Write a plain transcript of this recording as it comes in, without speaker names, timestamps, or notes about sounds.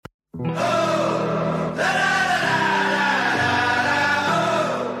Hey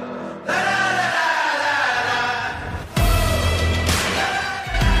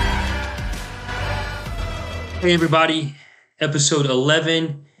everybody, episode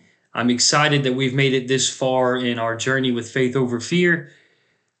 11. I'm excited that we've made it this far in our journey with faith over fear.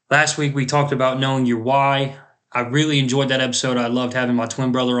 Last week we talked about knowing your why. I really enjoyed that episode. I loved having my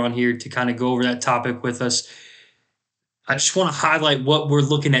twin brother on here to kind of go over that topic with us. I just want to highlight what we're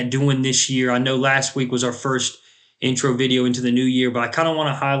looking at doing this year. I know last week was our first intro video into the new year, but I kind of want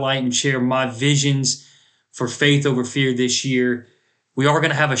to highlight and share my visions for faith over fear this year. We are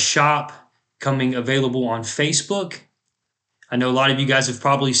going to have a shop coming available on Facebook. I know a lot of you guys have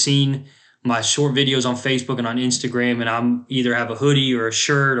probably seen my short videos on Facebook and on Instagram, and I'm either have a hoodie or a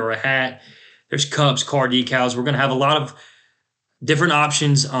shirt or a hat. There's cups, car decals. We're going to have a lot of different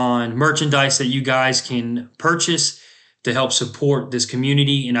options on merchandise that you guys can purchase to help support this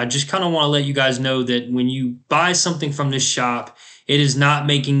community. And I just kind of want to let you guys know that when you buy something from this shop, it is not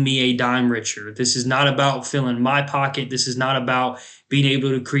making me a dime richer. This is not about filling my pocket. This is not about being able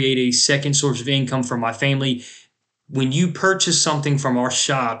to create a second source of income for my family. When you purchase something from our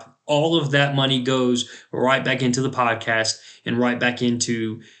shop, all of that money goes right back into the podcast and right back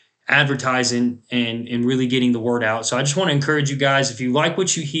into advertising and really getting the word out. So I just want to encourage you guys, if you like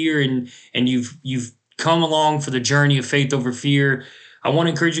what you hear and you've come along for the journey of faith over fear, I want to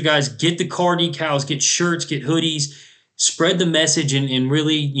encourage you guys, get the car decals, get shirts, get hoodies, spread the message and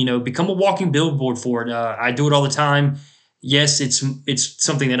really, become a walking billboard for it. I do it all the time. Yes, it's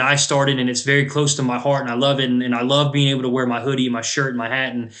something that I started and it's very close to my heart and I love it. And I love being able to wear my hoodie, my shirt, and my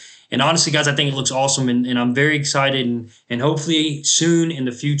hat. And honestly, guys, I think it looks awesome and I'm very excited. And hopefully soon in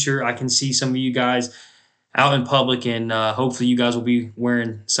the future, I can see some of you guys out in public and hopefully you guys will be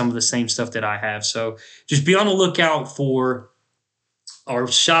wearing some of the same stuff that I have. So just be on the lookout for our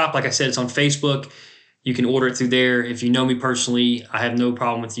shop. Like I said, it's on Facebook. You can order it through there. If you know me personally, I have no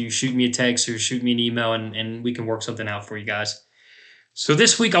problem with you. Shoot me a text or shoot me an email and we can work something out for you guys. So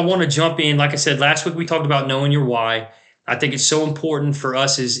this week I want to jump in. Like I said, last week we talked about knowing your why. I think it's so important for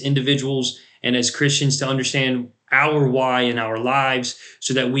us as individuals and as Christians to understand our why in our lives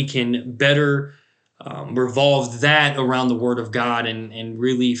so that we can better revolve that around the Word of God and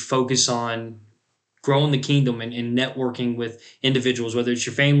really focus on growing the kingdom and networking with individuals, whether it's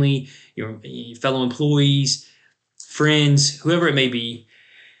your family, your fellow employees, friends, whoever it may be.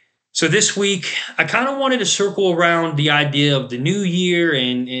 So this week, I kind of wanted to circle around the idea of the new year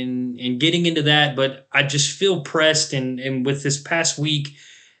and getting into that, but I just feel pressed. And with this past week,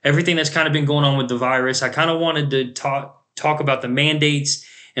 everything that's kind of been going on with the virus, I kind of wanted to talk about the mandates,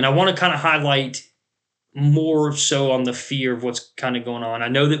 and I want to kind of highlight more so on the fear of what's kind of going on. I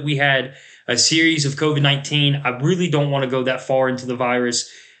know that we had a series of COVID-19. I really don't want to go that far into the virus.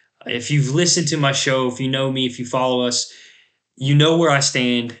 If you've listened to my show, if you know me, if you follow us, you know where I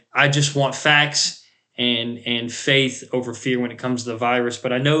stand. I just want facts and faith over fear when it comes to the virus.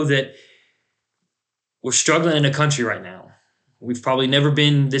 But I know that we're struggling in a country right now. We've probably never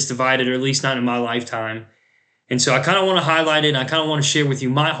been this divided, or at least not in my lifetime. And so I kind of want to highlight it, and I kind of want to share with you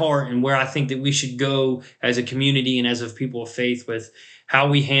my heart and where I think that we should go as a community and as a people of faith with how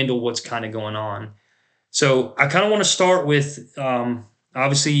we handle what's kind of going on. So I kind of want to start with,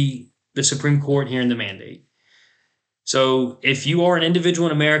 obviously, the Supreme Court here in the mandate. So if you are an individual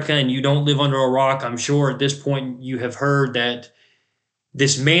in America and you don't live under a rock, I'm sure at this point you have heard that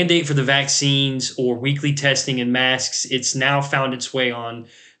this mandate for the vaccines or weekly testing and masks, it's now found its way on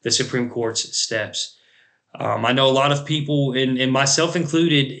the Supreme Court's steps. I know a lot of people, and myself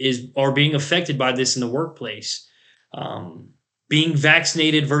included, are being affected by this in the workplace. Being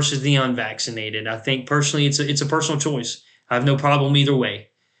vaccinated versus the unvaccinated. I think personally, it's a personal choice. I have no problem either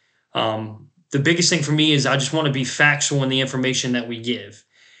way. The biggest thing for me is I just want to be factual in the information that we give.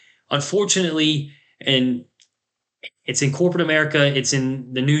 Unfortunately, and it's in corporate America, it's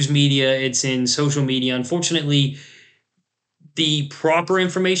in the news media, it's in social media. Unfortunately, the proper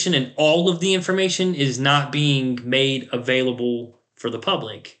information and all of the information is not being made available for the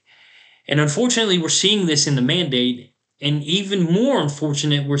public. And unfortunately, we're seeing this in the mandate. And even more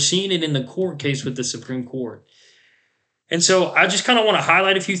unfortunate, we're seeing it in the court case with the Supreme Court. And so I just kind of want to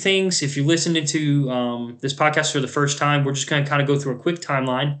highlight a few things. If you're listening to this podcast for the first time, we're just going to kind of go through a quick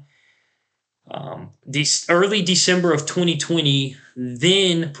timeline. Early December of 2020,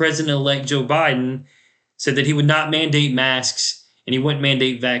 then President-elect Joe Biden said that he would not mandate masks and he wouldn't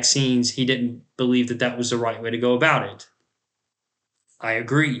mandate vaccines. He didn't believe that that was the right way to go about it. I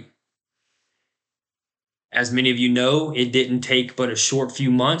agree. As many of you know, it didn't take but a short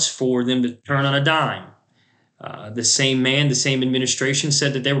few months for them to turn on a dime. The same man, the same administration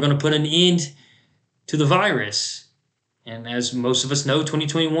said that they were going to put an end to the virus. And as most of us know,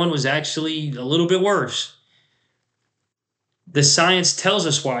 2021 was actually a little bit worse. The science tells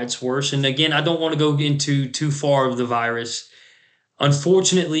us why it's worse. And again, I don't want to go into too far of the virus.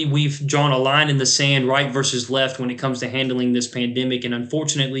 Unfortunately, we've drawn a line in the sand, right versus left, when it comes to handling this pandemic. And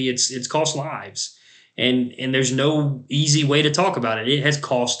unfortunately, it's cost lives. And there's no easy way to talk about it. It has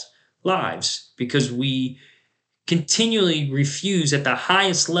cost lives because we continually refuse at the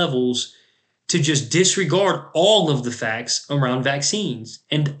highest levels to just disregard all of the facts around vaccines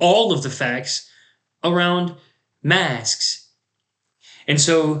and all of the facts around masks. And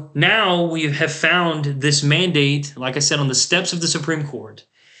so now we have found this mandate, like I said, on the steps of the Supreme Court.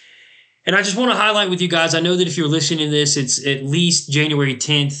 And I just want to highlight with you guys, I know that if you're listening to this, it's at least January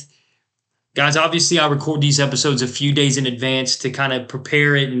 10th. Guys, obviously I record these episodes a few days in advance to kind of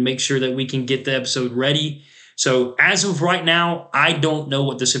prepare it and make sure that we can get the episode ready. So as of right now, I don't know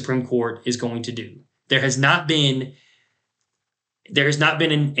what the Supreme Court is going to do. There has not been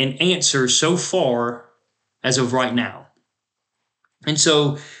an answer so far as of right now. And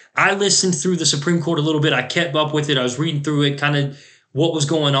so I listened through the Supreme Court a little bit. I kept up with it. I was reading through it, kind of what was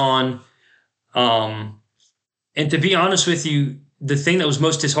going on. And to be honest with you, the thing that was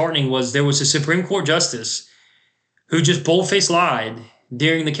most disheartening was there was a Supreme Court justice who just bold-faced lied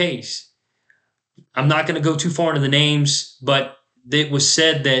during the case. I'm not going to go too far into the names, but it was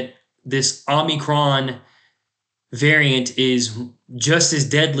said that this Omicron variant is just as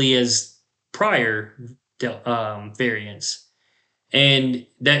deadly as prior variants. And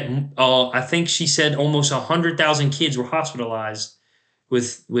that I think she said almost 100,000 kids were hospitalized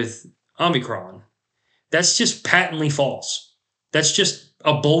with Omicron. That's just patently false. That's just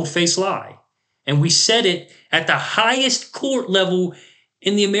a bold-faced lie. And we said it at the highest court level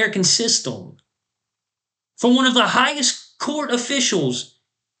in the American system. From one of the highest court officials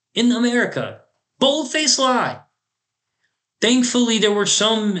in America. Bold-faced lie. Thankfully, there were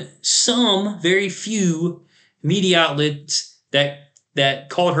some very few media outlets that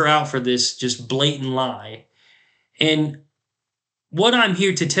called her out for this just blatant lie. And what I'm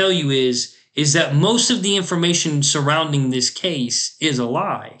here to tell you is that most of the information surrounding this case is a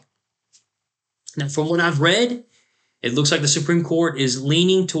lie. Now, from what I've read, it looks like the Supreme Court is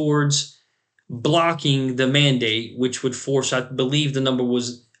leaning towards blocking the mandate, which would force, I believe the number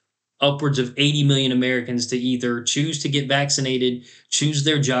was upwards of 80 million Americans to either choose to get vaccinated, choose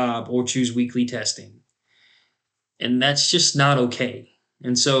their job, or choose weekly testing. And that's just not okay.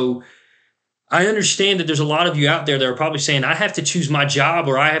 And so I understand that there's a lot of you out there that are probably saying, I have to choose my job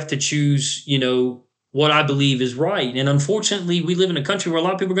or I have to choose, what I believe is right. And unfortunately, we live in a country where a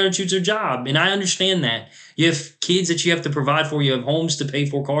lot of people are going to choose their job. And I understand that. You have kids that you have to provide for. You have homes to pay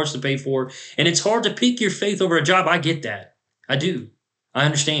for, cars to pay for. And it's hard to pick your faith over a job. I get that. I do. I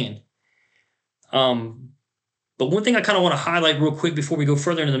understand. But one thing I kind of want to highlight real quick before we go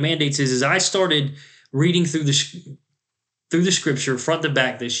further into the mandates is I started reading through the scripture front to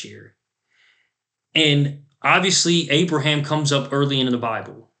back this year. And obviously, Abraham comes up early into the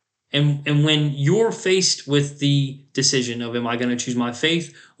Bible. And when you're faced with the decision of, am I going to choose my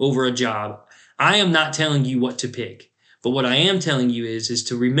faith over a job? I am not telling you what to pick. But what I am telling you is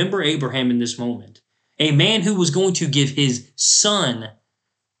to remember Abraham in this moment. A man who was going to give his son.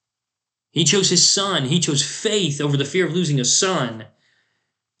 He chose his son. He chose faith over the fear of losing a son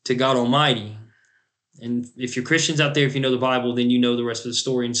to God Almighty. And if you're Christians out there, if you know the Bible, then you know the rest of the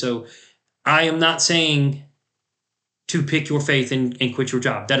story. And so I am not saying to pick your faith and quit your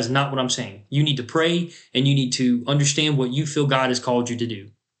job. That is not what I'm saying. You need to pray and you need to understand what you feel God has called you to do.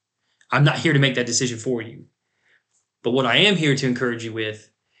 I'm not here to make that decision for you. But what I am here to encourage you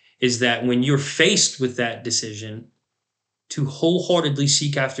with is that when you're faced with that decision, to wholeheartedly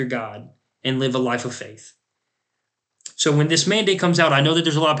seek after God and live a life of faith. So when this mandate comes out, I know that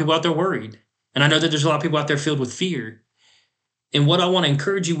there's a lot of people out there worried. And I know that there's a lot of people out there filled with fear. And what I want to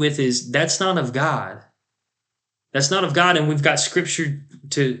encourage you with is that's not of God. That's not of God, and we've got scripture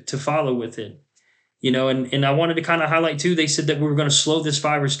to follow with it. And I wanted to kind of highlight too, they said that we were going to slow this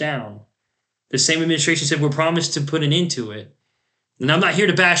virus down. The same administration said we're promised to put an end to it. And I'm not here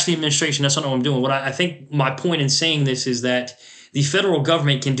to bash the administration. That's not what I'm doing. What I think my point in saying this is that the federal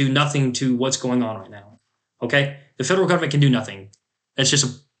government can do nothing to what's going on right now. Okay? The federal government can do nothing. That's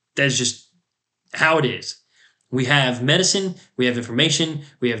just how it is. We have medicine, we have information,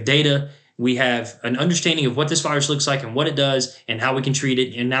 we have data, we have an understanding of what this virus looks like and what it does and how we can treat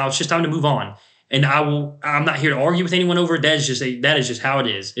it. And now it's just time to move on. And I'm not here to argue with anyone over it. That is just how it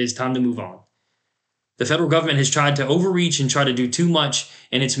is. It's time to move on. The federal government has tried to overreach and try to do too much,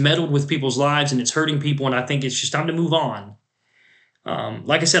 and it's meddled with people's lives and it's hurting people. And I think it's just time to move on.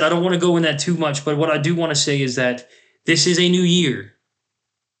 Like I said, I don't want to go in that too much, but what I do want to say is that this is a new year.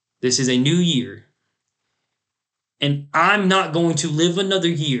 This is a new year. And I'm not going to live another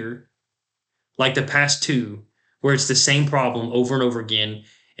year like the past two, where it's the same problem over and over again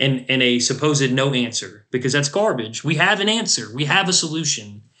and a supposed no answer, because that's garbage. We have an answer. We have a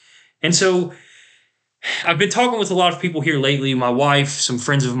solution. And so I've been talking with a lot of people here lately, my wife, some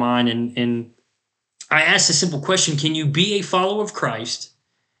friends of mine, and I asked a simple question: can you be a follower of Christ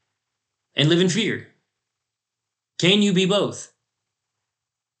and live in fear? Can you be both?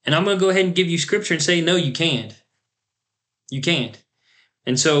 And I'm going to go ahead and give you scripture and say, no, you can't. You can't.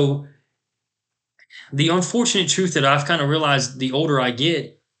 And so the unfortunate truth that I've kind of realized the older I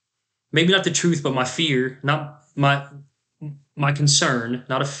get, maybe not the truth, but my fear, not my concern,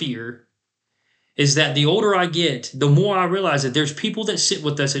 not a fear, is that the older I get, the more I realize that there's people that sit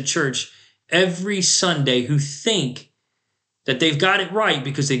with us at church every Sunday who think that they've got it right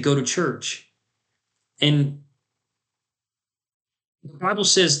because they go to church. And the Bible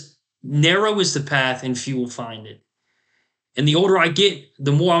says, narrow is the path and few will find it. And the older I get,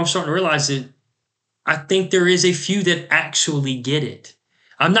 the more I'm starting to realize that I think there is a few that actually get it.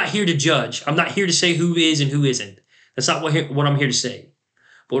 I'm not here to judge. I'm not here to say who is and who isn't. That's not what I'm here to say.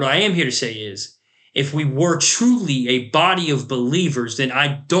 But what I am here to say is, if we were truly a body of believers, then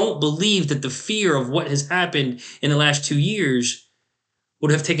I don't believe that the fear of what has happened in the last 2 years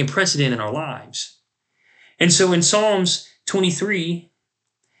would have taken precedent in our lives. And so in Psalms 23,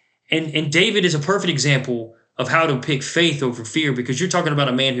 and David is a perfect example of how to pick faith over fear, because you're talking about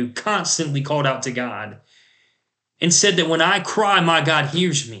a man who constantly called out to God and said that when I cry, my God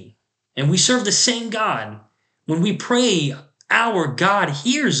hears me. And we serve the same God. When we pray, our God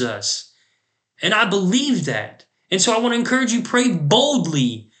hears us. And I believe that. And so I want to encourage you, pray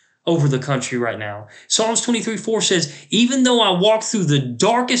boldly over the country right now. Psalms 23:4 says, even though I walk through the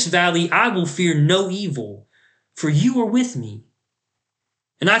darkest valley, I will fear no evil, for you are with me.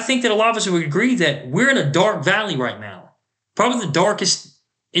 And I think that a lot of us would agree that we're in a dark valley right now. Probably the darkest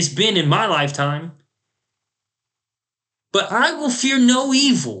it's been in my lifetime. But I will fear no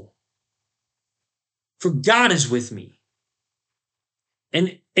evil, for God is with me.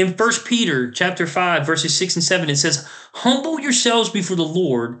 And in 1 Peter chapter 5, verses 6 and 7, it says, humble yourselves before the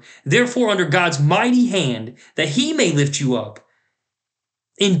Lord, therefore under God's mighty hand, that he may lift you up.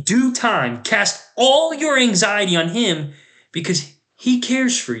 In due time, cast all your anxiety on him, because he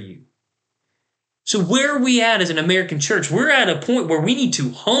cares for you. So where are we at as an American church? We're at a point where we need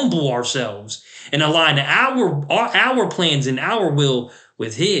to humble ourselves and align our plans and our will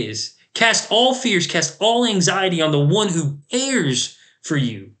with his. Cast all fears, cast all anxiety on the one who cares for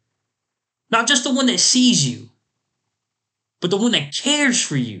you. Not just the one that sees you, but the one that cares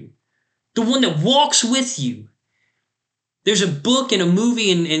for you. The one that walks with you. There's a book and a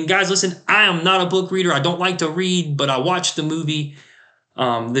movie, and guys, listen, I am not a book reader. I don't like to read, but I watched the movie,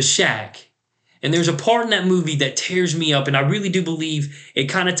 The Shack. And there's a part in that movie that tears me up, and I really do believe it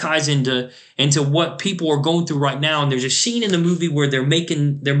kind of ties into what people are going through right now. And there's a scene in the movie where they're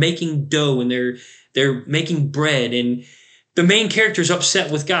making dough and they're making bread, and the main character is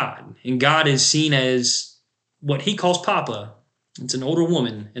upset with God, and God is seen as what he calls Papa. It's an older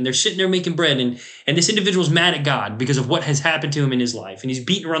woman, and they're sitting there making bread, and this individual's mad at God because of what has happened to him in his life, and he's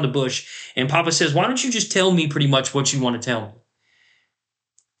beating around the bush, and Papa says, why don't you just tell me pretty much what you want to tell me?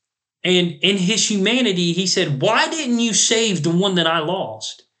 And in his humanity, he said, why didn't you save the one that I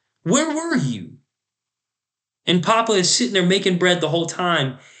lost? Where were you? And Papa is sitting there making bread the whole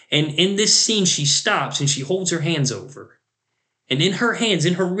time, and in this scene, she stops, and she holds her hands over. And in her hands,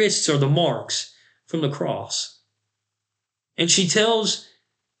 in her wrists, are the marks from the cross. And she tells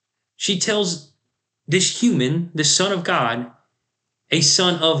this human, this son of God, a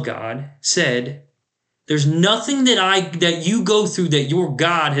son of God, said, there's nothing that you go through that your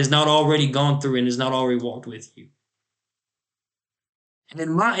God has not already gone through and has not already walked with you. And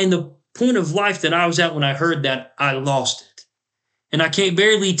in the point of life that I was at when I heard that, I lost it. And I can't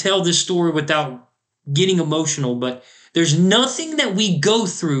barely tell this story without getting emotional, but there's nothing that we go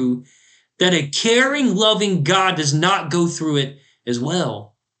through that a caring, loving God does not go through it as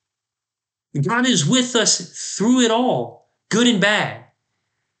well. God is with us through it all, good and bad.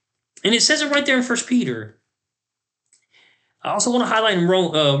 And it says it right there in 1 Peter. I also want to highlight in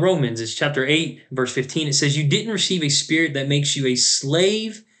Romans, it's chapter 8, verse 15. It says, you didn't receive a spirit that makes you a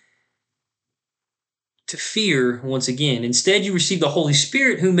slave to fear once again. Instead, you received the Holy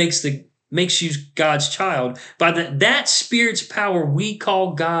Spirit who makes you God's child. By that Spirit's power, we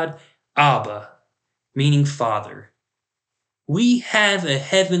call God Abba, meaning Father. We have a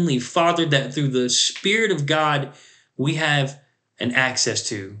heavenly Father that through the Spirit of God, we have an access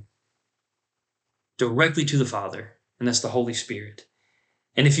to directly to the Father, and that's the Holy Spirit.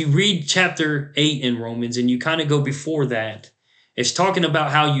 And if you read chapter 8 in Romans and you kind of go before that, it's talking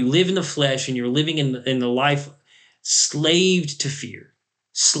about how you live in the flesh and you're living in the life slaved to fear,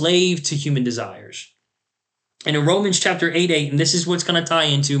 slave to human desires. And in Romans chapter 8, and this is what's going to tie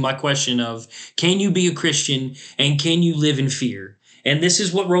into my question of, can you be a Christian and can you live in fear? And this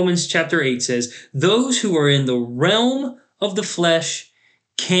is what Romans chapter 8 says: those who are in the realm of the flesh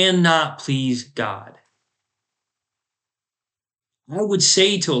cannot please God. I would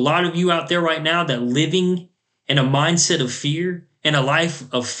say to a lot of you out there right now that living in a mindset of fear, in a life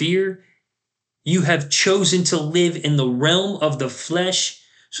of fear, you have chosen to live in the realm of the flesh,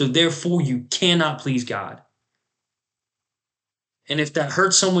 so therefore you cannot please God. And if that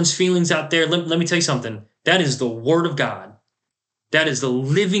hurts someone's feelings out there, let me tell you something. That is the Word of God. That is the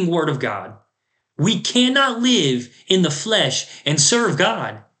living Word of God. We cannot live in the flesh and serve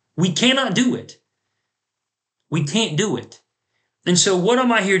God. We cannot do it. We can't do it. And so what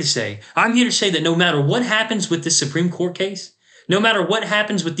am I here to say? I'm here to say that no matter what happens with this Supreme Court case, no matter what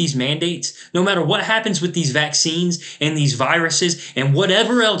happens with these mandates, no matter what happens with these vaccines and these viruses and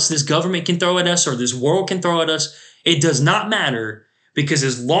whatever else this government can throw at us or this world can throw at us, it does not matter, because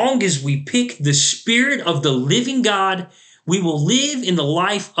as long as we pick the Spirit of the living God, we will live in the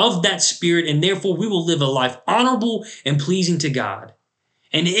life of that Spirit, and therefore we will live a life honorable and pleasing to God.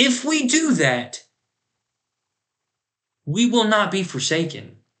 And if we do that, we will not be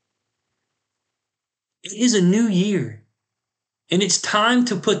forsaken. It is a new year, and it's time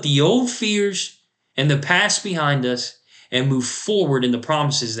to put the old fears and the past behind us and move forward in the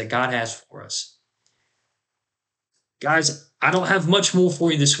promises that God has for us. Guys, I don't have much more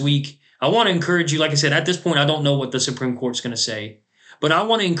for you this week. I want to encourage you, like I said, at this point, I don't know what the Supreme Court's going to say, but I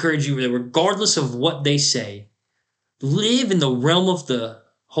want to encourage you that regardless of what they say, live in the realm of the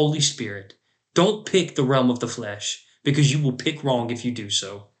Holy Spirit. Don't pick the realm of the flesh, because you will pick wrong if you do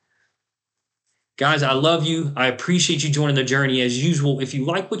so. Guys, I love you. I appreciate you joining the journey. As usual, if you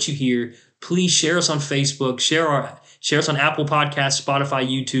like what you hear, please share us on Facebook, share us on Apple Podcasts, Spotify,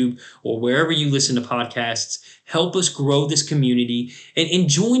 YouTube, or wherever you listen to podcasts. Help us grow this community and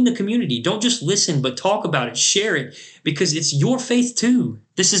join the community. Don't just listen, but talk about it, share it, because it's your faith too.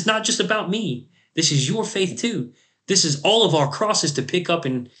 This is not just about me. This is your faith too. This is all of our crosses to pick up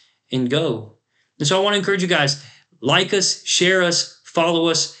and go. And so I want to encourage you guys, like us, share us, follow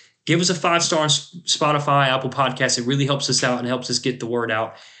us. Give us a 5-star on Spotify, Apple Podcasts. It really helps us out and helps us get the word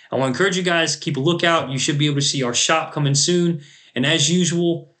out. I want to encourage you guys, keep a lookout. You should be able to see our shop coming soon. And as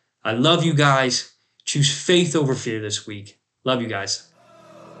usual, I love you guys. Choose faith over fear this week. Love you guys.